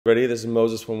Ready? This is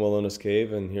Moses from Wilona's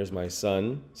Cave, and here's my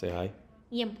son. Say hi.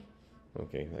 Yep.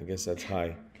 Okay, I guess that's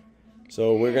hi.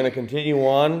 So we're going to continue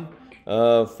on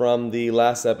from the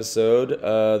last episode.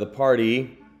 The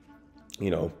party,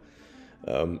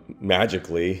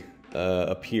 magically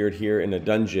appeared here in a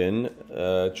dungeon,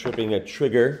 tripping a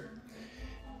trigger.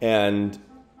 And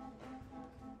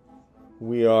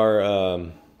we are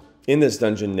in this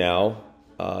dungeon now.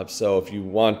 So if you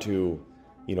want to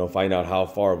find out how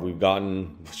far we've gotten,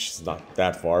 which is not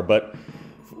that far, but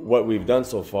what we've done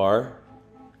so far,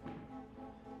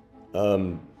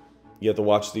 you have to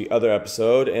watch the other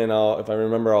episode, and if I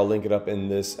remember, I'll link it up in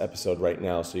this episode right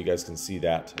now so you guys can see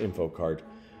that info card.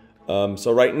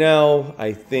 So right now,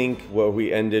 I think what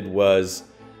we ended was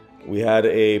we had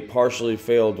a partially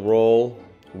failed roll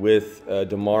with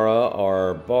Damara,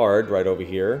 our bard, right over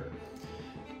here.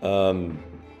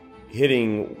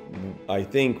 Hitting, I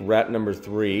think, rat number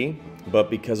 3, but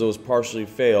because it was partially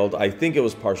failed, I think it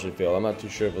was partially failed. I'm not too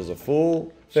sure if it was a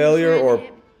full failure or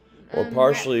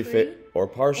partially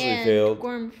failed.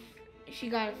 Gorm, she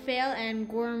got a fail, and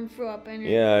Gorm threw up in her.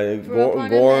 Yeah,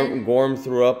 Gorm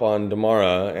threw up on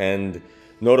Damara and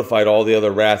notified all the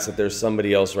other rats that there's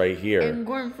somebody else right here. And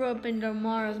Gorm threw up in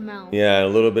Damara's mouth. Yeah, a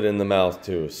little bit in the mouth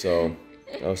too. So,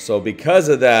 so because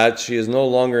of that, she is no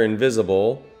longer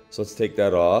invisible. So let's take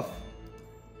that off.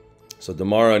 So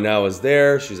Damara now is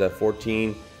there. She's at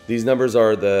 14. These numbers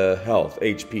are the health,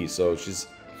 HP. So she's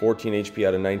 14 HP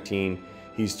out of 19.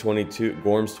 He's 22.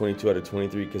 Gorm's 22 out of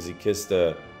 23 because he kissed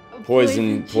a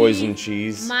poison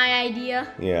cheese. My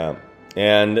idea. Yeah.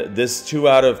 And this 2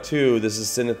 out of 2, this is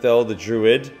Sinethel the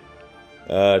druid,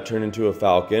 turned into a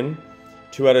falcon.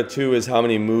 2 out of 2 is how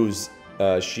many moves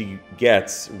she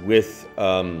gets with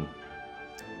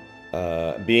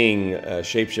being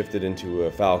shapeshifted into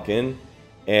a falcon.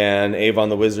 And Avon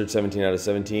the wizard, 17 out of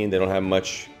 17. They don't have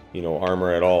much,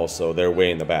 armor at all, so they're way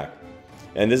in the back.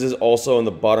 And this is also in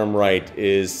the bottom right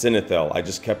is Sinethel. I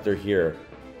just kept her here.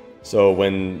 So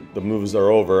when the moves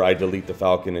are over, I delete the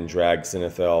falcon and drag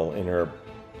Sinethel in her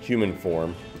human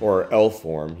form, or elf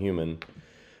form, human,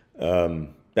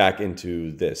 back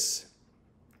into this.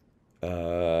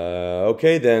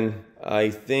 Okay then,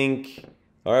 I think...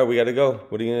 Alright, we gotta go.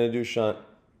 What are you gonna do, Shant?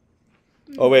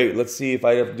 Oh wait, let's see if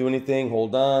I have to do anything.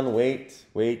 Hold on, wait.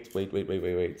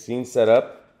 Scene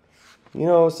setup.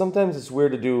 Sometimes it's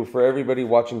weird to do for everybody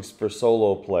watching for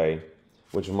solo play,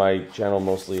 which my channel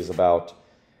mostly is about.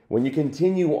 When you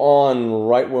continue on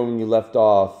right when you left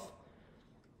off,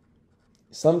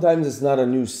 sometimes it's not a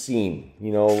new scene.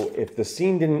 If the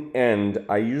scene didn't end,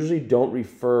 I usually don't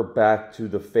refer back to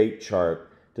the fate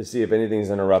chart to see if anything's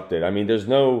interrupted. I mean, there's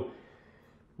no,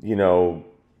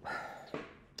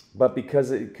 but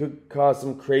because it could cause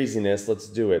some craziness, let's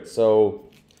do it. So,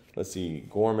 let's see,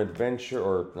 Gorm Adventure,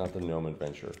 or not the Gnome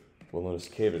Adventure, Wilona's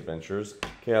Cave Adventures,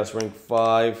 Chaos Rank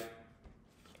 5.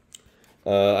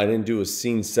 I didn't do a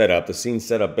scene setup. The scene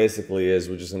setup basically is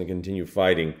we're just going to continue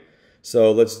fighting.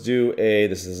 So let's do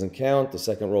this doesn't count, the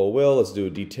second roll will. Let's do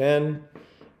a D10.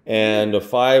 And a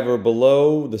 5 or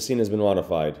below, the scene has been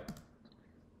modified.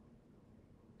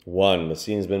 1, the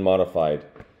scene has been modified,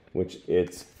 which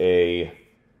it's a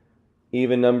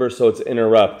even number, so it's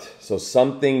interrupt. So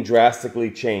something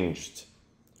drastically changed,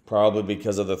 probably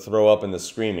because of the throw up and the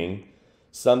screaming.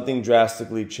 Something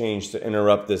drastically changed to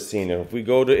interrupt this scene. And if we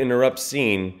go to interrupt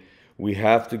scene, we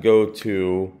have to go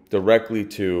directly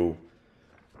to...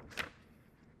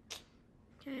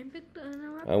 Can I pick the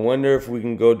interrupt? I wonder if we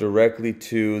can go directly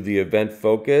to the event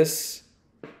focus.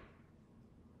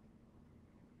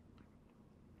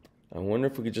 I wonder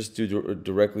if we could just do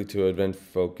directly to event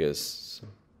focus.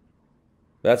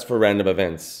 That's for random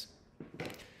events.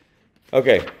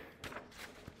 Okay.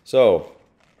 So,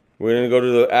 we're going to go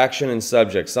to the action and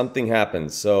subject. Something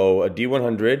happens. So, a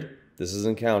D100. This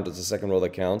doesn't count. It's the second roll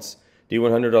that counts.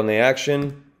 D100 on the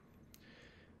action.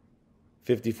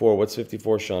 54. What's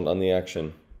 54, Sean, on the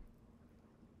action?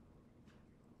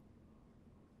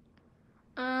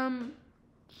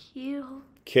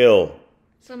 Kill.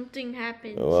 Something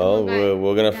happened. Well,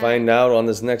 we're going to find out on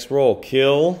this next roll.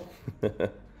 Kill.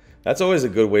 That's always a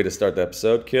good way to start the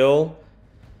episode. Kill.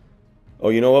 Oh,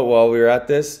 you know what? While we're at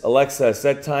this, Alexa,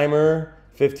 set timer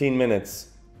 15 minutes.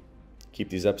 Keep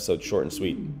these episodes short and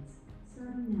sweet.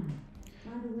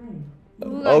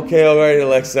 Okay, all right,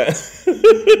 Alexa.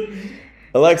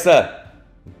 Alexa,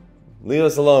 leave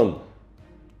us alone.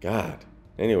 God.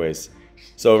 Anyways,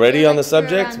 so ready on the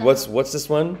subject? What's this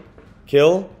one?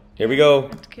 Kill. Here we go.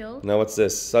 Let's kill. Now what's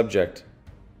this? Subject.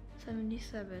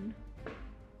 77.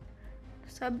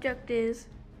 Subject is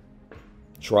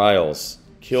trials.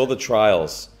 Kill the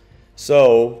trials.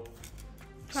 So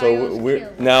Trials we're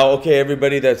kill. now okay.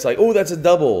 Everybody, that's like, oh, that's a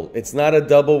double. It's not a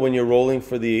double when you're rolling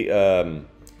for the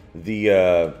what do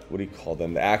you call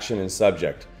them? The action and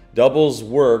subject. Doubles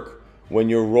work when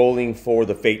you're rolling for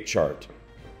the fate chart.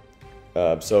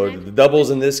 So the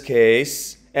doubles in this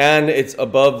case, and it's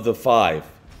above the 5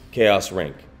 chaos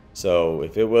rank. So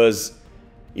if it was,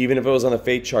 even if it was on the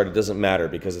fate chart, it doesn't matter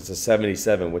because it's a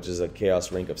 77, which is a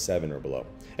chaos rank of 7 or below.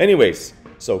 Anyways,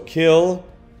 so kill,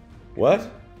 what?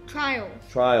 Trials.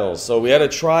 Trials. So we had a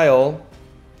trial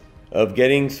of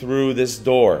getting through this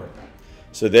door.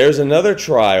 So there's another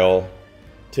trial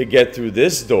to get through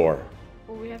this door.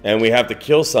 And we have to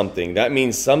kill something. That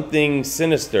means something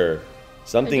sinister,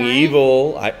 something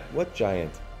evil. What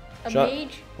giant? A Sean,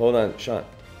 mage? hold on, Sean.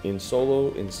 In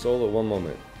solo, one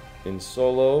moment. In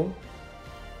solo,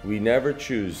 we never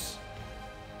choose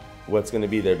what's going to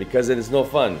be there because it is no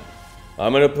fun.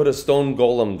 I'm going to put a stone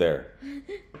golem there.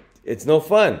 It's no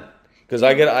fun because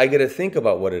I get to think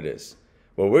about what it is.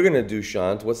 What we're going to do,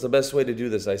 Shant, what's the best way to do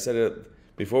this? I said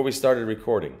it before we started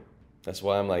recording. That's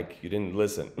why I'm like, you didn't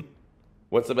listen.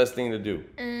 What's the best thing to do?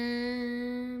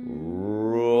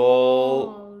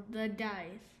 Roll the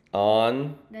dice.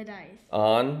 On. The dice.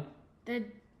 On. The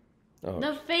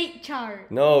fate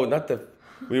chart. No, not the.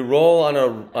 We roll on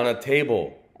a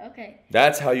table. Okay.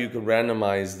 That's how you could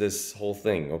randomize this whole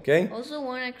thing. Okay. Also,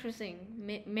 one extra thing.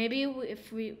 Maybe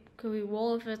could we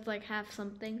roll if it's like half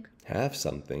something. Half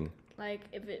something. Like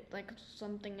if it like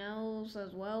something else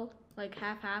as well, like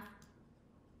half.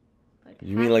 Like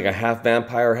you mean like a half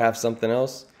vampire, half something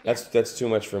else? Yeah. That's too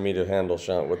much for me to handle,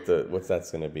 Sean. What that's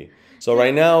gonna be? So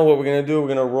right now, what we're gonna do? We're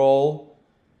gonna roll.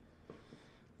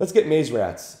 Let's get maze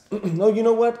rats. No, you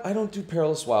know what? I don't do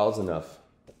Perilous Wilds enough.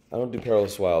 I don't do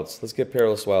Perilous Wilds. Let's get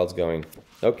Perilous Wilds going.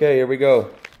 Okay, here we go.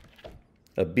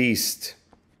 A beast.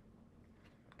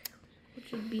 What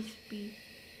should beast be?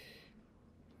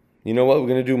 You know what? We're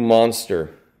gonna do monster.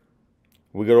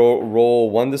 We're gonna roll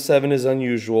 1 to 7 is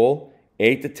unusual.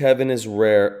 8 to 10 is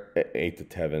rare. 8 to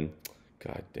 10.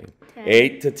 God dang.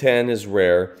 8 to 10 is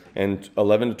rare. And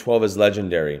 11 to 12 is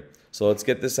legendary. So let's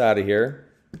get this out of here.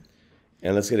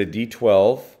 And let's get a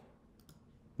D12.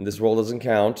 And this roll doesn't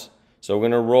count. So we're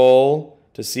going to roll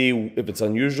to see if it's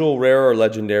unusual, rare, or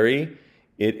legendary.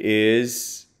 It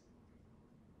is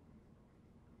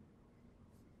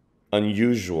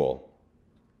unusual.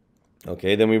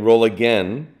 Okay, then we roll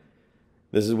again.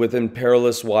 This is within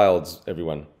Perilous Wilds,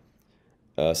 everyone.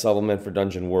 Supplement for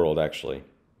Dungeon World, actually.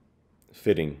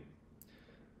 Fitting.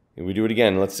 And we do it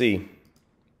again. Let's see.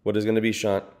 What is going to be,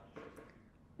 Sean?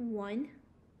 1.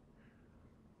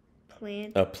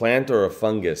 Plant. A plant or a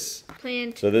fungus?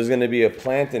 Plant. So there's going to be a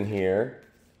plant in here.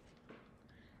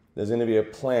 There's going to be a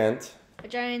plant. A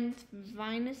giant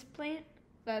vinous plant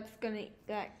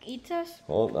that eats us?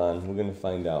 Hold on. We're going to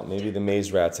find out. Maybe the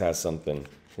maze rats has something.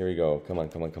 Here we go. Come on.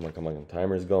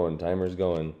 Timer's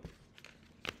going.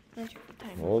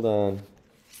 Hold on.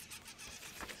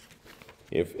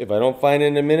 If I don't find it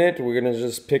in a minute, we're going to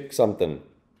just pick something.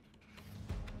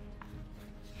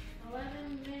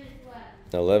 11 minutes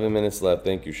left. 11 minutes left.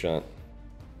 Thank you, Sean.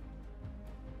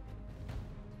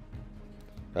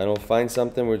 If I don't find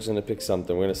something, we're just going to pick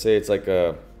something. We're going to say it's like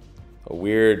a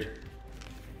weird,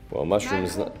 well, mushroom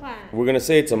is not. We're going to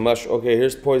say it's a mushroom. Okay,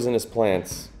 here's poisonous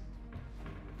plants.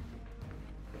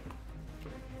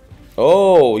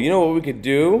 Oh, you know what we could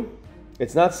do?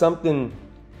 It's not something,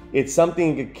 it's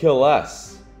something that could kill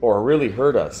us or really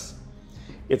hurt us.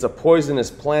 It's a poisonous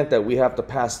plant that we have to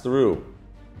pass through.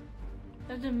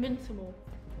 That's invincible.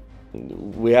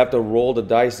 We have to roll the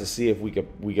dice to see if we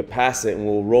could pass it, and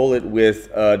we'll roll it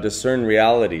with discern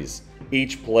realities,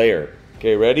 each player.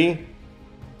 Okay, ready?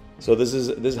 So this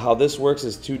is how this works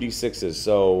is 2d6s.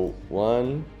 So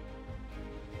 1.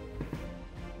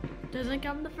 Doesn't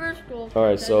count the first roll. All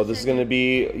right, so this is going to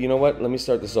be, you know what? Let me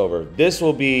start this over. This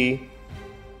will be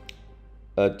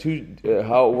how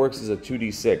it works is a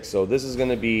 2d6. So this is going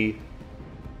to be,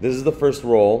 this is the first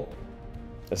roll,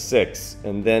 a 6.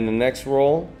 And then the next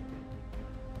roll.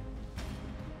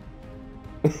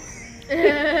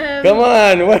 Come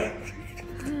on, what?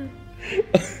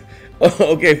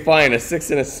 Okay, fine, a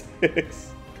 6 and a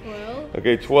 6. 12.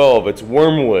 Okay, 12. It's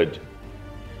wormwood.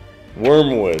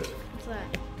 Wormwood.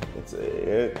 What's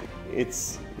that?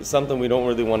 It's something we don't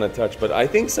really want to touch, but I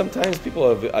think sometimes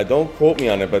people have, don't quote me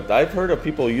on it, but I've heard of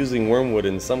people using wormwood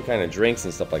in some kind of drinks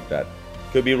and stuff like that.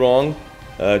 Could be wrong.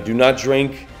 Do not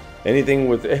drink anything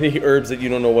with any herbs that you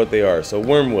don't know what they are. So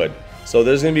wormwood. So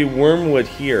there's going to be wormwood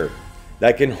here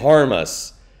that can harm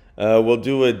us. We'll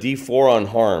do a D4 on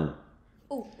harm.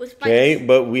 Oh, with spikes. Okay,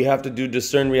 but we have to do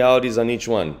discern realities on each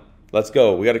one. Let's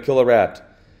go. We got to kill a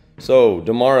rat. So,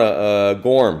 Damara,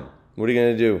 Gorm, what are you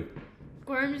gonna do?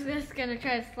 Gorm's just gonna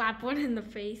try to slap one in the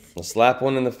face. I'll slap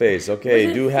one in the face. Okay,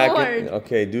 With do his hack. sword.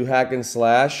 Okay, do hack and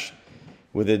slash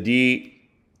with a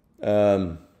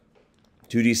two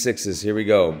d6s. Here we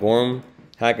go. Gorm,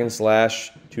 hack and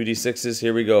slash, 2d6s.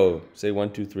 Here we go. Say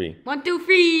 1, 2, 3. 1, 2,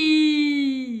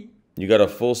 3. You got a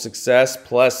full success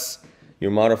plus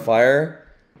your modifier.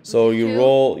 So you Two.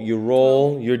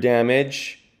 roll your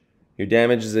damage. Your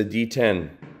damage is a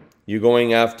d10. You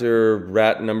going after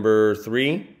rat number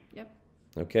 3? Yep.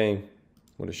 Okay.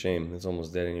 What a shame. It's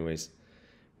almost dead anyways.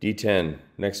 D10.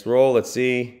 Next roll. Let's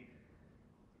see.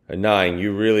 A 9.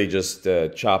 You really just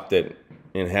chopped it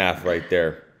in half right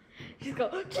there. Just go.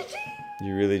 Cha-ching.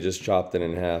 You really just chopped it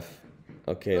in half.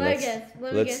 Okay, Let me guess.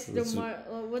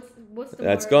 What's the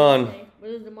That's gone.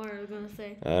 What is Damara gonna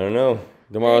say? I don't know.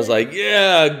 Tomorrow's like,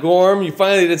 yeah, Gorm, you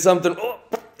finally did something. Oh,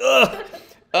 ugh.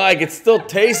 I could still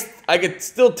taste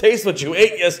what you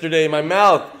ate yesterday in my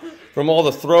mouth from all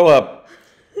the throw up.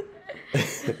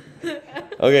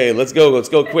 Okay, let's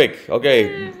go quick.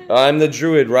 Okay, I'm the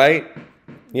druid, right?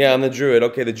 Yeah, I'm the druid.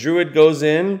 Okay, the druid goes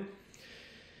in.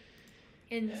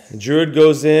 The druid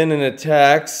goes in and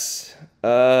attacks.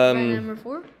 Right, number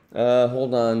 4?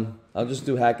 Hold on. I'll just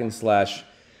do hack and slash.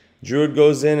 Druid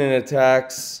goes in and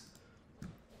attacks.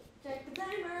 Check the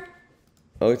timer.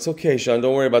 Oh, it's okay, Sean.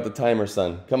 Don't worry about the timer,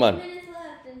 son. Come on. 8 minutes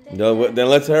left and 10 No, seconds. then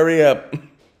let's hurry up.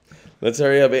 Let's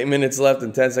hurry up. 8 minutes left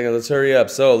and 10 seconds. Let's hurry up.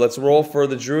 So let's roll for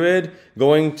the druid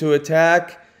going to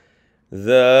attack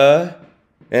the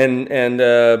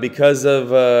because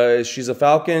of she's a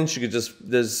falcon, she could just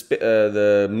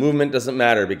the movement doesn't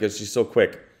matter because she's so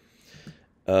quick.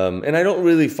 And I don't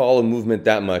really follow movement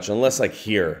that much unless like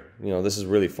here. You know, this is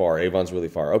really far. Avon's really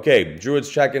far. Okay, druid's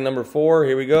checking number 4.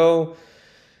 Here we go.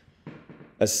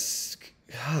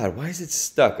 God, why is it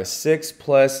stuck? A 6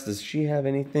 plus. Does she have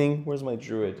anything? Where's my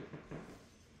druid?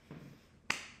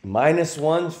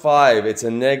 -1, 5. It's a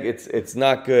neg. It's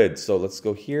not good. So let's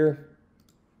go here.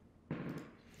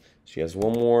 She has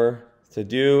one more to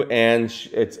do, and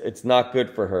it's not good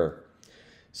for her.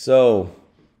 So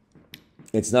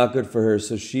it's not good for her.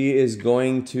 So she is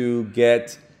going to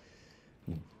get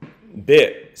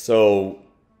bit. So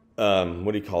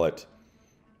what do you call it?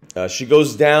 She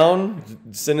goes down.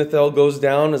 Sinethel goes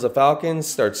down as a falcon,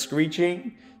 starts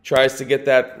screeching, tries to get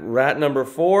that rat number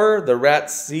 4. The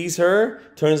rat sees her,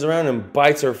 turns around and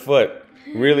bites her foot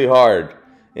really hard.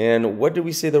 And what did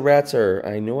we say the rats are?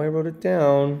 I know I wrote it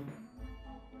down.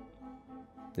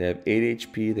 They have 8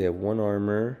 HP. They have 1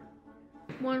 armor.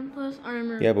 1 plus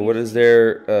armor. Yeah, but what is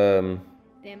their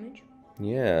damage?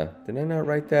 Yeah, did I not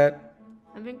write that?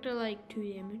 I think they're like 2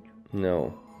 damage.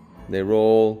 No, they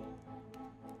roll.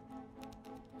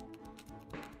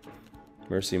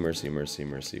 Mercy, mercy, mercy,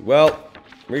 mercy. Well,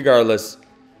 regardless,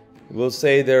 we'll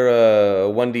say they're a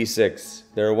 1d6.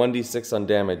 They're a 1d6 on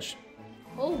damage.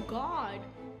 Oh God.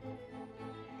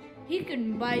 He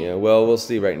can bite. Yeah, well, we'll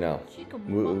see right now. She can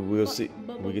We'll see.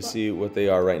 We can see what they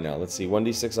are right now. Let's see.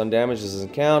 1d6 on damage. This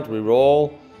doesn't count. We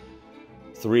roll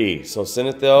 3. So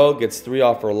Sinethel gets 3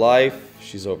 off her life.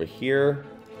 She's over here.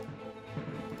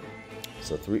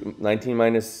 So 19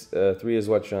 minus 3 is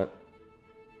what, Sean?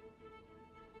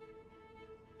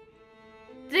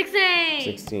 16.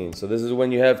 16. So this is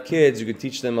when you have kids, you could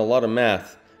teach them a lot of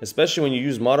math, especially when you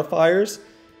use modifiers.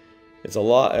 It's a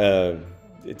lot.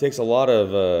 It takes a lot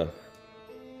of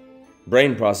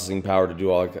brain processing power to do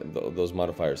all those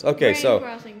modifiers. Okay, Brain so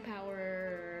processing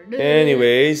power.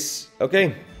 anyways,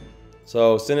 okay.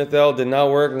 So Sinethel did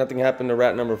not work. Nothing happened to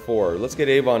rat number 4. Let's get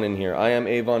Avon in here. I am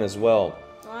Avon as well.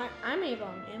 I'm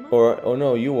Avon, am I? Or oh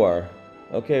no, you are.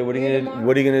 Okay, what are you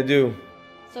gonna do?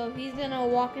 So he's gonna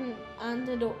walk in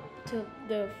onto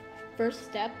the first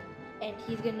step, and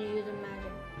he's gonna use a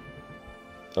magic.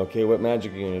 Okay, what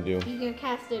magic are you gonna do? He's gonna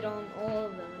cast it on all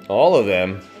of them. All of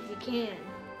them? If he can.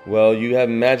 Well, you have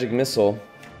magic missile.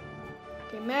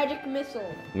 Okay, magic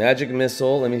missile. Magic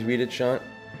missile. Let me read it, Sean.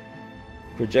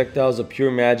 Projectiles of pure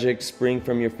magic spring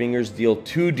from your fingers, deal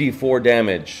 2d4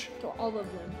 damage. To all of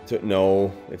them.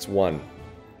 No, it's 1.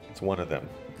 It's one of them.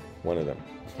 One of them.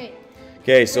 Okay.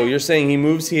 Okay, so you're saying he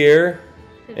moves here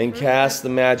and first casts the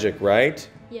magic, right?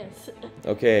 Yes.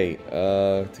 Okay,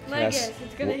 to My cast. guess,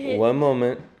 it's gonna hit. One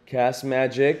moment. Cast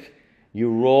magic. You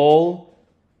roll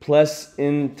plus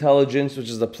intelligence, which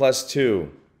is the +2.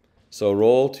 So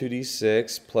roll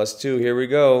 2d6 +2. Here we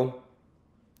go.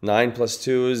 9 plus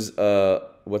 2 is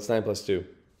what's 9 plus 2?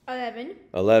 11.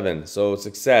 11. So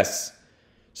success.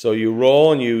 So you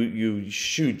roll and you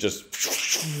shoot just.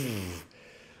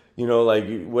 You know, like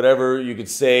whatever you could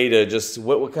say to just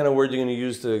what kind of word you're gonna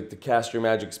use to cast your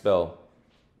magic spell?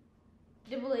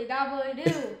 Dibbly dobbly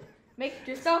do. Make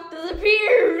yourself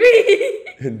disappear.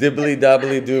 Dibbly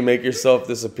dobbly do, make yourself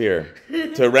disappear.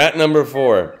 To rat number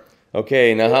 4.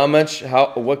 Okay, now how much?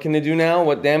 What can it do now?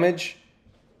 What damage?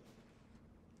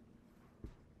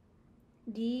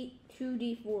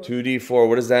 2d4. 2d4.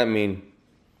 What does that mean?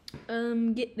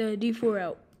 Get the d4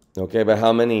 out. Okay, but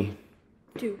how many?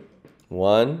 2.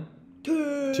 1,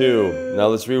 2. Now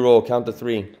let's re-roll. Count to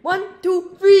 3. 1,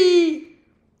 2, 3.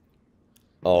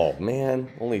 Oh man,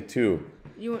 only 2.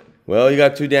 You want? Well, you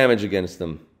got 2 damage against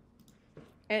them.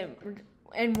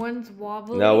 And one's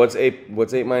wobbly. Now what's 8?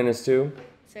 What's 8 minus 2?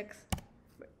 6.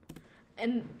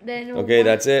 And then. Okay,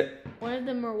 that's it. One of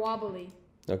them are wobbly.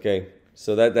 Okay,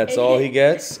 so that's all he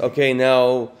gets. Okay,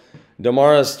 now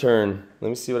Damara's turn. Let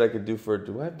me see what I could do for.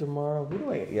 Do I have Damara? Who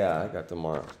do I? Yeah, I got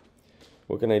Damara.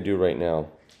 What can I do right now?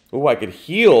 Oh, I could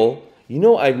heal. You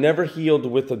know, I've never healed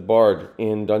with a bard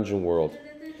in Dungeon World.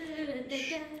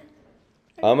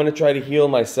 I'm gonna try to heal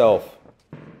myself.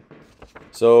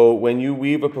 So when you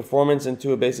weave a performance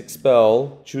into a basic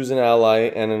spell, choose an ally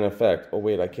and an effect. Oh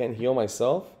wait, I can't heal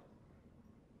myself?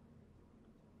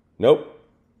 Nope.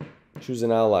 Choose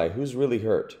an ally. Who's really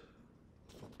hurt?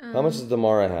 How much does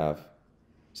Damara have?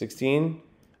 16?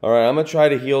 Alright, I'm gonna try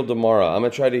to heal Damara. I'm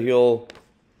gonna try to heal...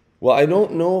 Well, I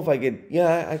don't know if I could...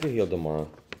 Yeah, I could heal Damara.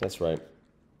 That's right.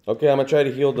 Okay, I'm gonna try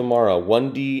to heal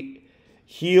Damara.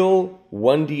 Heal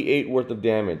 1d8 worth of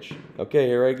damage. Okay,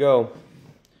 here I go.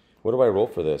 What do I roll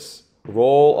for this?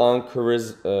 Roll on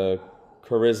charisma,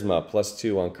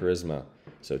 +2 on charisma.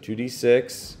 So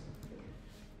 2d6.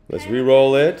 Let's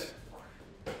re-roll it.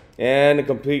 And a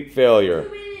complete failure. 2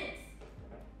 minutes.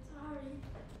 Sorry.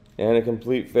 And a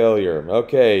complete failure.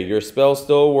 Okay, your spell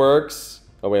still works.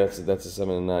 Oh wait, that's a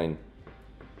 7 and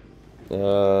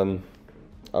 9.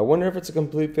 I wonder if it's a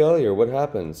complete failure. What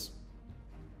happens?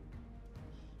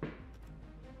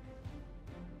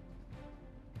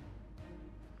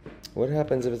 What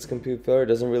happens if it's a complete failure? It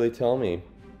doesn't really tell me.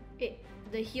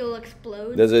 The heal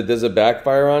explodes. Does it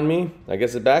backfire on me? I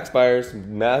guess it backfires.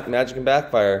 Magic can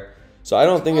backfire. So I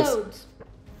don't think it's.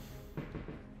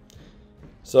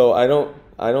 So I don't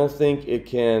think it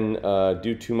can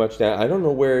do too much damage. I don't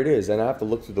know where it is, and I have to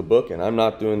look through the book, and I'm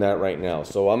not doing that right now.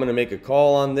 So I'm gonna make a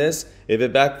call on this. If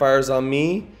it backfires on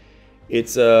me,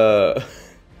 it's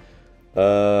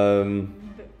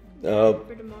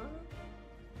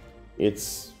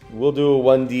we'll do a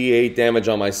 1d8 damage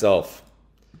on myself.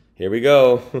 Here we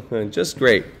go. Just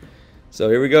great. So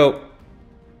here we go.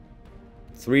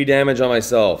 3 damage on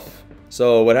myself.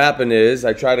 So what happened is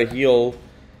I try to heal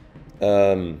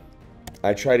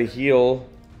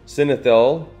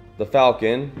Sinethel, the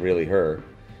falcon, really her.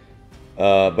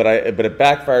 But it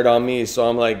backfired on me, so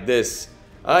I'm like this.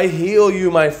 I heal you,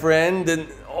 my friend, and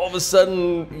all of a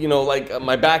sudden, you know, like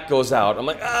my back goes out. I'm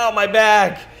like, oh, my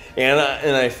back, and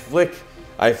I flick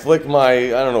my, I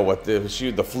don't know what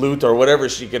the flute or whatever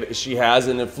she has,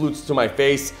 and it flutes to my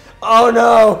face. Oh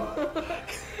no!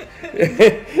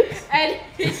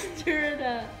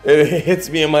 And it hits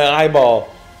me in my eyeball.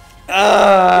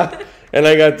 Ah! And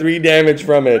I got 3 damage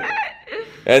from it.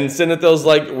 And Sinethel's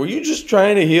like, were you just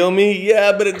trying to heal me?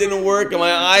 Yeah, but it didn't work, and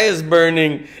my eye is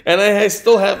burning, and I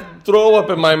still have throw up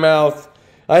in my mouth.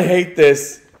 I hate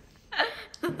this.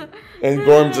 And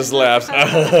Gorm just laughs.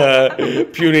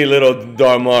 Puny little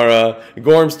Damara.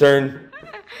 Gorm's turn.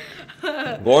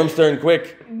 Gorm's turn,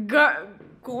 quick.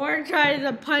 Gorm tries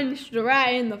to punch the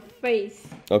rat in the face.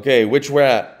 Okay, which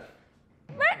rat?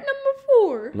 Rat number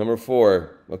 4. Number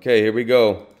 4. Okay, here we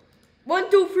go. 1,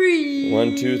 2, 3.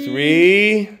 1, 2,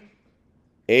 3.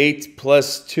 8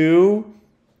 plus 2.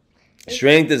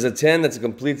 Strength is a 10. That's a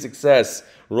complete success.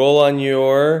 Roll on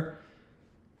your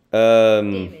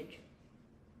damage.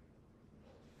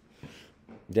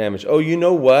 Oh, you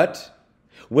know what?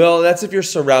 Well, that's if you're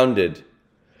surrounded.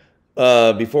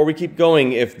 Before we keep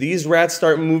going, if these rats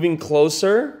start moving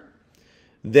closer,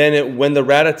 then when the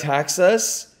rat attacks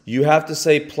us, you have to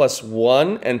say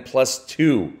 +1 and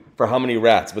 +2 for how many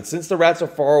rats. But since the rats are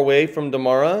far away from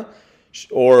Damara,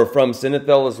 or from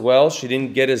Sinethel as well, she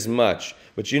didn't get as much.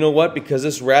 But you know what? Because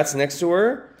this rat's next to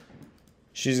her,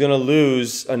 she's going to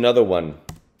lose another one.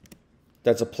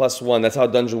 That's a +1. That's how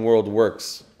Dungeon World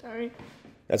works. Sorry.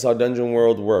 That's how Dungeon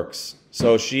World works.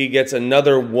 So she gets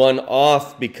another 1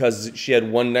 off because she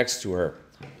had 1 next to her.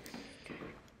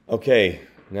 Okay,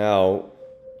 now,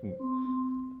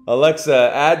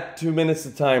 Alexa, add 2 minutes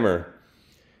to timer.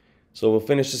 So we'll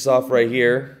finish this off right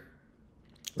here.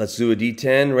 Let's do a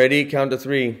D10. Ready? Count to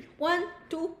 3. 1,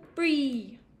 2,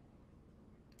 3.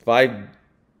 5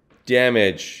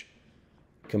 damage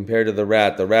compared to the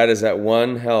rat. The rat is at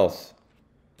 1 health.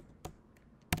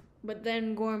 But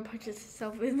then Gorm punches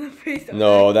himself in the face.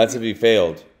 No, that's if he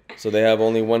failed. So they have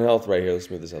only 1 health right here. Let's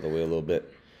move this out of the way a little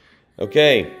bit.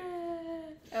 Okay.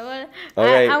 I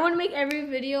Alright. want to make every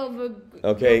video of a.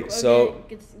 Okay, so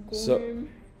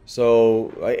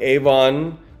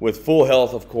Avon with full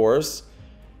health, of course.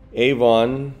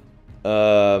 Avon.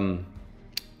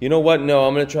 You know what? No,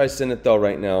 I'm gonna try Sinethel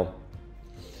right now.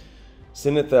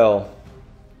 Sinethel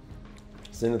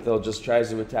just tries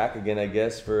to attack again, I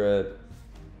guess, for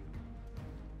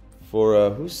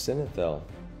who's Sinethel?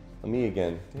 Me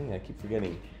again. Dang, I keep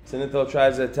forgetting. Sinethel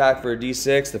tries to attack for a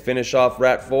D6 to finish off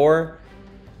Rat 4.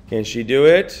 Can she do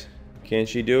it? Can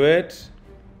she do it?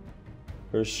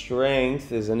 Her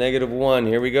strength is a -1.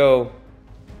 Here we go.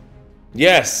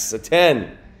 Yes, a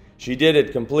 10. She did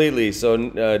it completely. So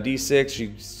D6,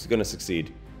 she's gonna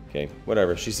succeed. Okay,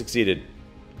 whatever. She succeeded.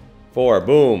 4.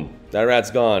 Boom. That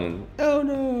rat's gone. Oh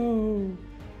no.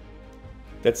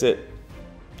 That's it.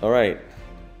 All right.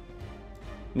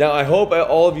 Now I hope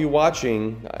all of you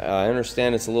watching. I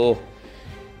understand it's a little,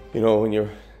 you know, when you're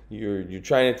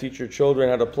trying to teach your children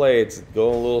how to play, it's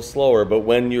going a little slower. But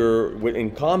when you're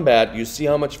in combat, you see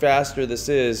how much faster this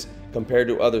is compared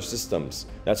to other systems.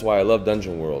 That's why I love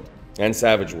Dungeon World and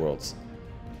Savage Worlds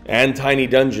and Tiny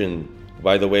Dungeon.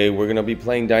 By the way, we're gonna be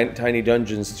playing Tiny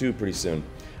Dungeons too pretty soon.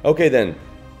 Okay then.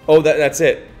 Oh, that's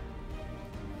it.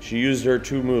 She used her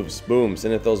 2 moves. Boom.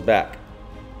 Sinethel's back.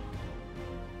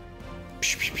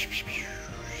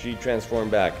 She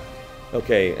transformed back.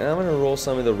 Okay, and I'm gonna roll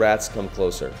some of the rats come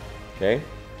closer. Okay.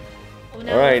 Oh,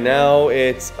 all right, now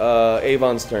it's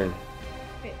Avon's turn.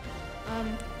 Okay. Let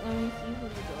me see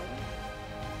who's the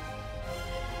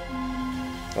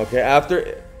dog. Okay,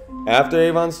 after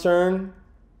Avon's turn,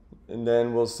 and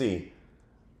then we'll see.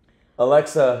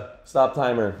 Alexa, stop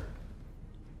timer.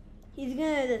 He's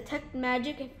gonna detect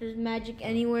magic if there's magic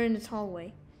anywhere in this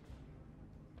hallway.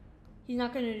 He's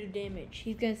not gonna do damage.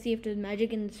 He's gonna see if there's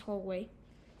magic in this hallway.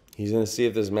 He's gonna see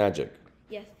if there's magic.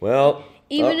 Yes. Well,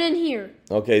 even in here.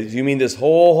 Okay, you mean this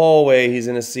whole hallway he's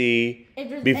gonna see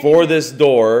before this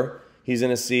door, he's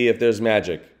gonna see if there's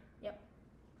magic. Yep.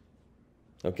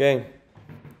 Okay.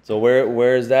 So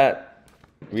where is that?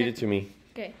 Read it to me.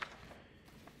 Okay.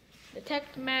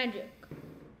 Detect magic.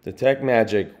 Detect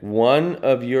magic. One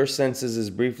of your senses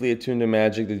is briefly attuned to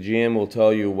magic. The GM will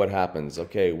tell you what happens.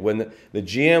 Okay, when the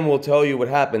GM will tell you what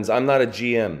happens, I'm not a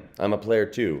GM. I'm a player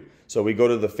too. So we go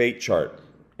to the fate chart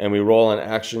and we roll an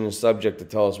action and subject to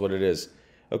tell us what it is.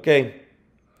 Okay,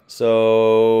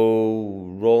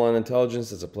 so roll on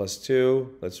intelligence. That's a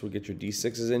 +2. Let's get your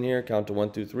D6s in here. Count to 1,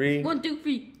 2, 3. 1, 2,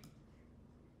 3.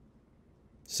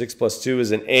 6 + 2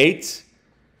 is an 8.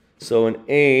 So an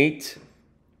 8.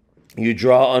 You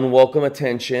draw unwelcome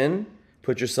attention,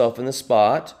 put yourself in the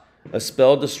spot. A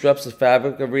spell disrupts the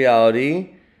fabric of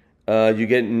reality. You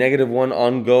get -1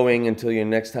 ongoing until your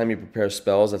next time you prepare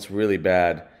spells. That's really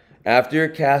bad. After your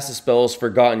cast, the spell is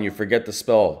forgotten. You forget the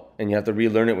spell, and you have to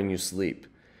relearn it when you sleep.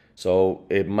 So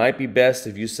it might be best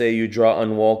if you say you draw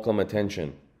unwelcome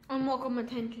attention. Unwelcome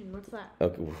attention, what's that?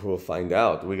 Okay, we'll find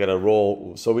out. We gotta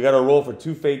roll. So we gotta roll for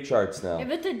 2 fate charts now. If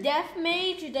it's a death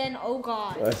mage, then oh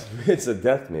god. It's a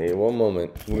death mage. One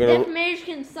moment. Death mage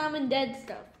can summon dead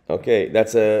stuff. Okay,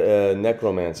 that's a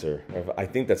necromancer. I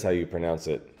think that's how you pronounce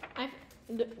it.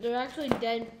 They're actually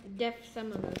death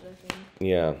summoners, I think.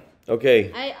 Yeah.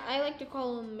 Okay. I like to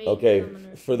call them mage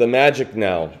summoners. For the magic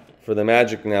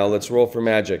now. Let's roll for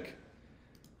magic.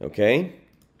 Okay.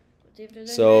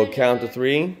 So count to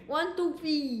 3. 1, 2,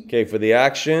 3. Okay, for the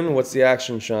action, what's the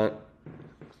action, Sean?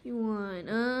 You want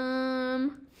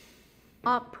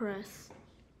oppress.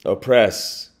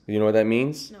 Oppress. You know what that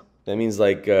means? No. That means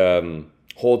like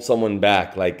hold someone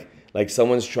back, like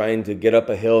someone's trying to get up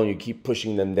a hill and you keep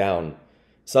pushing them down.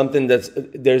 Something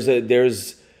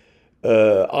there's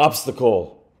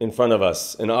obstacle in front of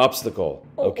us, an obstacle.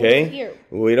 Okay? Here.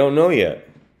 We don't know yet.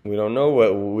 We don't know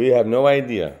we have no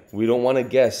idea. We don't want to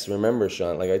guess. Remember,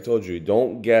 Sean, like I told you,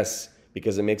 don't guess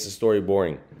because it makes the story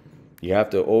boring. You have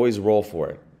to always roll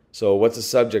for it. So what's the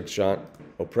subject, Sean?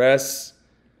 Oppress.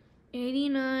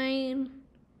 89.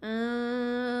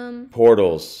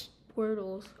 Portals.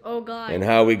 Portals. Oh god. And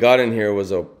how we got in here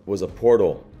was a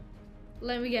portal.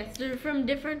 Let me guess. They're from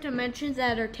different dimensions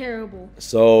that are terrible.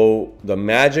 So the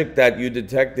magic that you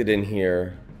detected in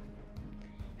here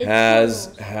has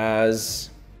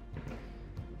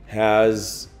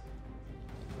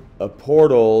a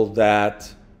portal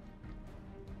that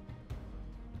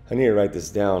I need to write this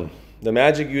down. The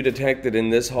magic you detected in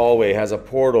this hallway has a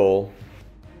portal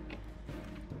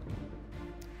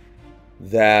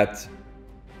that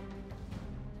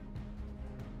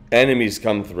enemies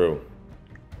come through.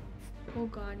 Oh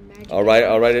God, magic. I'll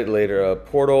write it later.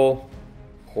 Portal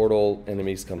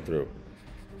enemies come through.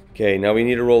 Okay, now we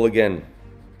need to roll again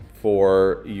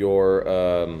for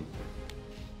your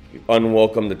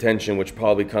unwelcome attention, which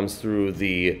probably comes through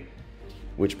the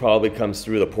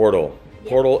portal. Yeah.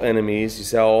 Portal enemies. You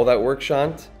see how all that works,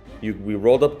 Shant? We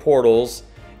rolled up portals,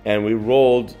 and we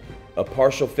rolled a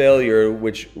partial failure,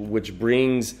 which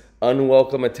brings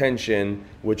unwelcome attention,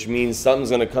 which means something's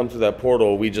gonna come through that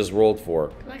portal we just rolled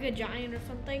for. Like a giant or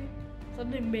something?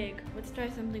 Something big. Let's try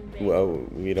something big. Well,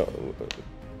 we don't.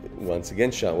 Once again,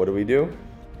 Sean, what do we do?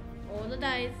 Roll the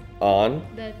dice. On?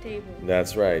 The table.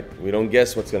 That's right. We don't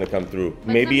guess what's gonna come through. But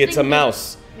maybe it's a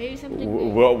mouse. Maybe something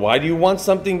big. Well, why do you want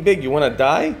something big? You wanna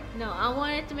die? No, I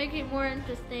want it to make it more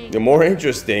interesting. More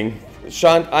interesting?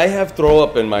 Sean, I have throw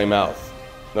up in my mouth.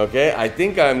 Okay? I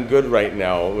think I'm good right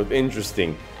now with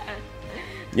interesting.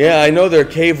 Yeah, I know they're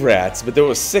cave rats, but there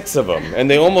was 6 of them, and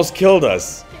they almost killed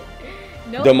us.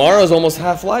 Nope. Damara's almost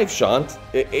half-life, Shant.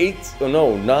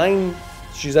 9,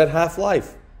 she's at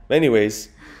half-life. Anyways.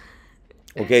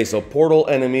 Okay, so portal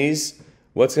enemies.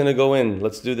 What's gonna go in?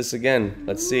 Let's do this again.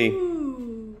 Let's see.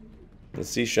 Ooh. Let's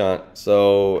see, Shant.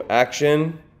 So,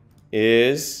 action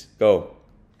is... Go.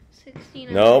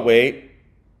 69. No, wait.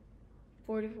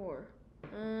 44.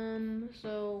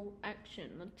 So, action.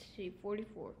 Let's see.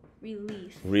 44.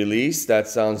 Release. Release. That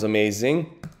sounds amazing.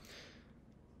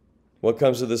 What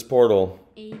comes to this portal?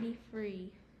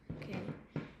 83. Okay.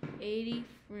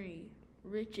 83.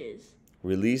 Riches.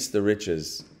 Release the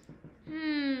riches.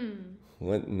 Hmm.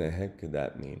 What in the heck could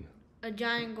that mean? A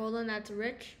giant golem that's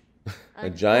rich. A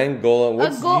giant golem.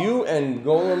 What's you and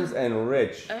golems and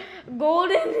rich?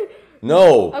 Golden.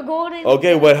 No. A golden.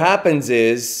 Okay, what happens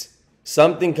is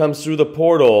something comes through the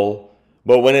portal,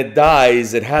 but when it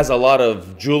dies, it has a lot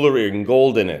of jewelry and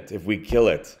gold in it. If we kill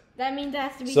it. That means it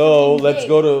has to be. So let's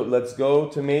go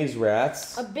to maze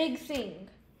rats. A big thing.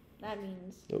 That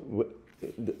means.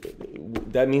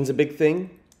 That means a big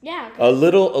thing. Yeah. A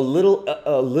little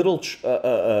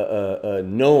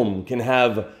gnome can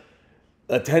have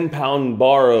a 10-pound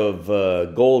bar of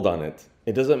gold on it.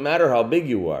 It doesn't matter how big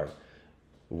you are.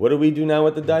 What do we do now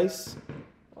with the dice?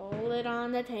 Roll it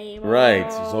on the table.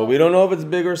 Right. So we don't know if it's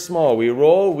big or small. We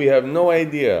roll. We have no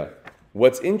idea.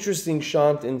 What's interesting,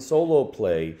 Shant, in solo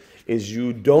play is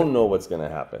you don't know what's going to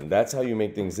happen. That's how you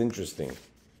make things interesting.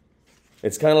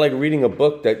 It's kind of like reading a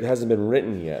book that hasn't been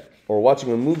written yet, or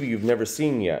watching a movie you've never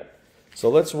seen yet. So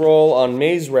let's roll on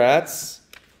maze rats.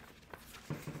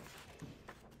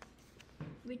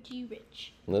 Richie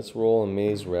rich. Let's roll on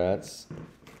maze rats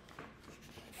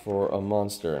for a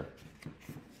monster.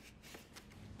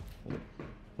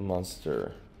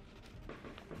 Monster.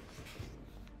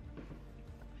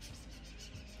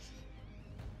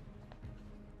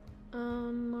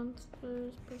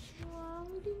 Monsters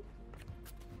personality.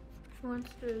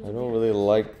 Monsters. I don't really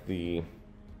like a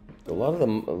lot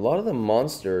of the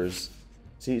monsters.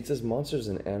 See, it says monsters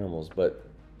and animals, but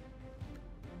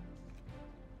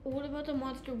what about the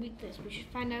monster weakness? We should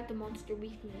find out the monster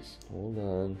weakness. Hold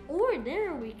on. Or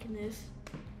their weakness.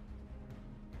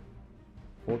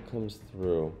 What comes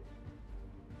through?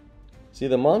 See,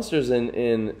 the monsters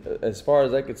in as far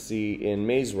as I could see in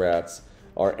maze rats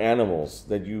are animals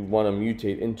that you want to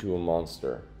mutate into a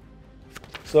monster.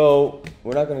 So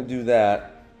we're not going to do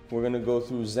that. We're going to go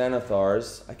through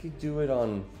Xanathars. I could do it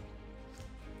on...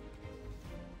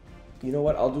 You know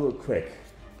what? I'll do it quick.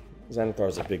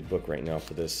 Xanathar's a big book right now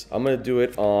for this. I'm going to do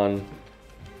it on...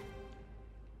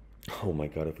 Oh my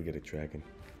god, if we get a dragon.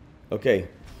 Okay,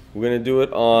 we're going to do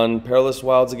it on Perilous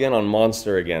Wilds again, on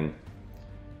Monster again.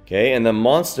 Okay, and the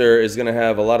Monster is going to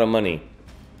have a lot of money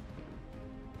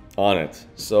on it.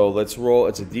 So let's roll.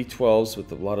 It's a D12s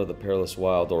with a lot of the Perilous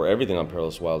Wild, or everything on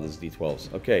Perilous Wild is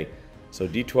D12s. Okay, so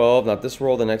D12, not this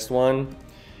roll, the next one.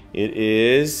 It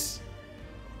is...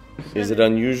 7. Is it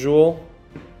unusual?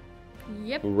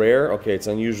 Yep. Rare? Okay, it's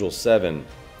unusual, 7.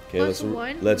 Okay,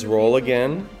 let's roll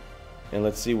again. And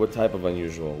let's see what type of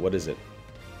unusual. What is it?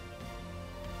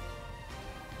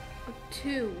 A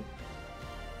 2.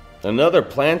 Another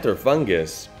plant or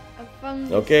fungus? A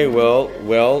fungus. Okay,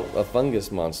 well, a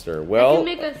fungus monster. Well, I can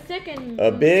make a second.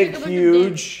 A big,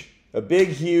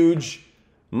 huge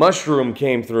mushroom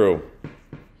came through.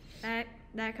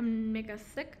 That can make us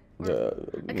sick. A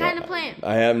kind of plant.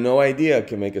 I have no idea if it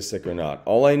can make us sick or not.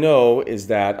 All I know is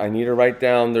that I need to write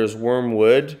down there's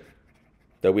wormwood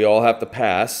that we all have to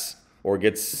pass or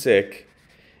get sick.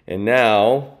 And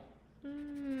now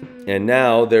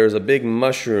there's a big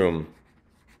mushroom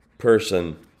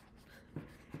person.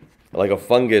 Like a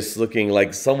fungus looking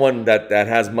like someone that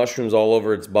has mushrooms all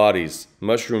over its bodies.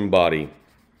 Mushroom body.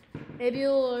 Maybe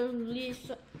it'll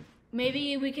release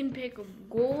maybe we can pick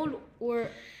gold or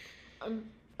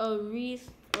release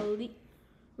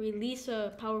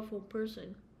a powerful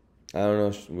person. I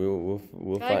don't know.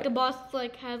 We'll Like find. the boss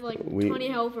has 20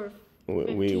 health or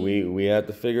 15. We have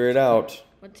to figure it out.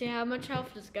 Let's see how much health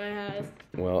this guy has.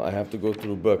 Well, I have to go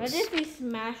through books. Imagine if he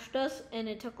smashed us and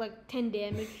it took 10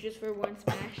 damage just for one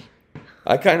smash.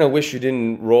 I kind of wish you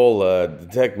didn't roll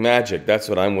detect magic. That's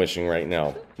what I'm wishing right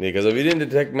now. Because if you didn't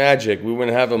detect magic, we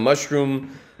wouldn't have a mushroom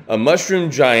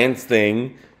giant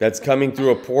thing that's coming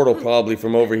through a portal probably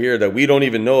from over here that we don't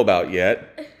even know about yet.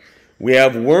 We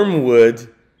have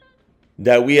wormwood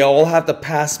that we all have to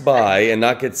pass by and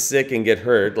not get sick and get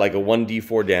hurt, like a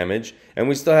 1d4 damage. And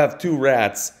we still have 2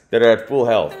 rats that are at full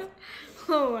health.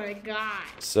 Oh my god.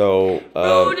 So,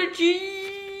 throw the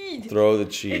cheese! Throw the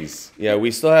cheese. Yeah,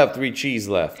 we still have 3 cheese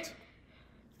left.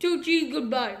 2 cheese,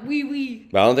 goodbye. Wee.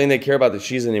 But I don't think they care about the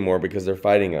cheese anymore because they're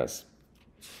fighting us.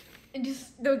 And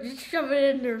they'll just shove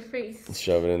it in their face.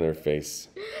 Shove it in their face.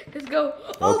 Let's go.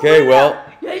 Okay,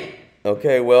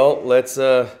 well,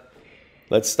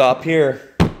 let's stop here.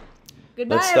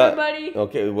 Goodbye, everybody.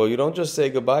 Okay, well, you don't just say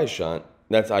goodbye, Sean.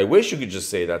 I wish you could just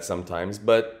say that sometimes,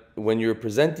 but when you're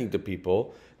presenting to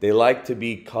people, they like to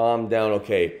be calmed down.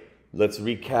 Okay, let's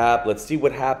recap. Let's see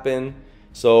what happened.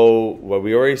 So, well,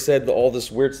 we already said that all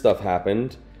this weird stuff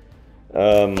happened.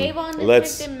 Avon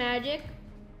detected magic.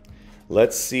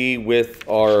 Let's see with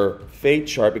our fate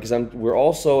chart, because we're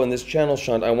also in this channel,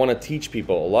 Sean, I want to teach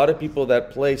people. A lot of people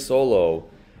that play solo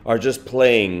are just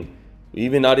playing,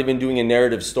 not even doing a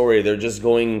narrative story. They're just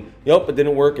going, yep, it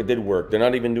didn't work, it did work. They're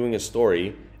not even doing a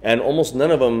story. And almost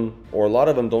none of them, or a lot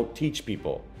of them, don't teach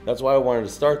people. That's why I wanted to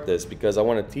start this, because I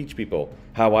want to teach people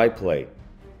how I play.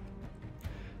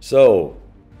 So,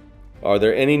 are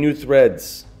there any new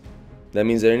threads? That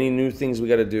means there are any new things we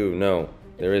got to do? No.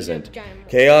 There isn't.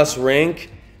 Chaos rank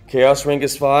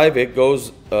is 5. It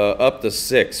goes up to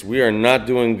 6. We are not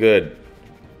doing good.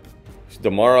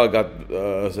 Damara got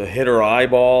hit her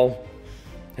eyeball.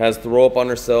 Has throw up on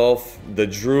herself. The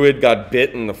druid got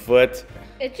bit in the foot.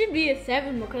 It should be a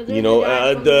 7 because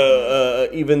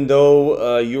even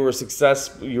though you were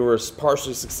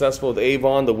partially successful with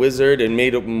Avon, the wizard, and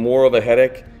made it more of a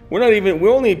headache. We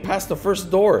only passed the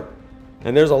first door.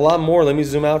 And there's a lot more. Let me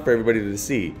zoom out for everybody to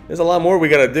see. There's a lot more we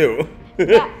gotta do.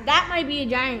 that might be a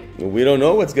giant. We don't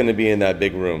know what's gonna be in that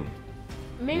big room.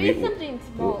 Maybe it's something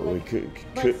small,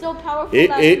 but so powerful.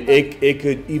 It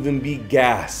could even be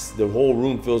gas. The whole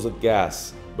room fills with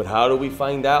gas. But how do we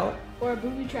find out? Or a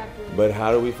booby trap room. But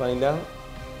how do we find out?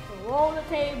 To roll the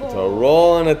table. To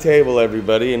roll on a table,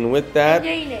 everybody. And with that,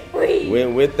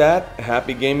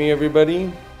 happy gaming,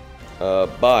 everybody.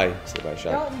 Bye. Say bye,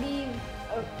 Sean.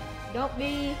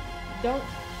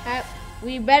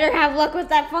 We better have luck with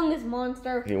that fungus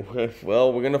monster.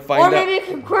 Well, we're gonna find out. Or maybe it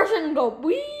can crush it and go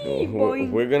wee.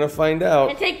 We're gonna find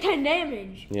out. And take 10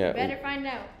 damage. Yeah. We better find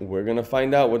out. We're gonna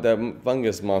find out what that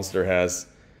fungus monster has.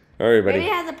 All right, everybody. Maybe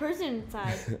it has a person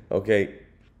inside. Okay.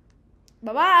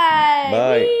 Bye-bye.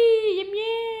 Bye. Wee, yum,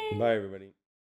 yum. Bye, everybody.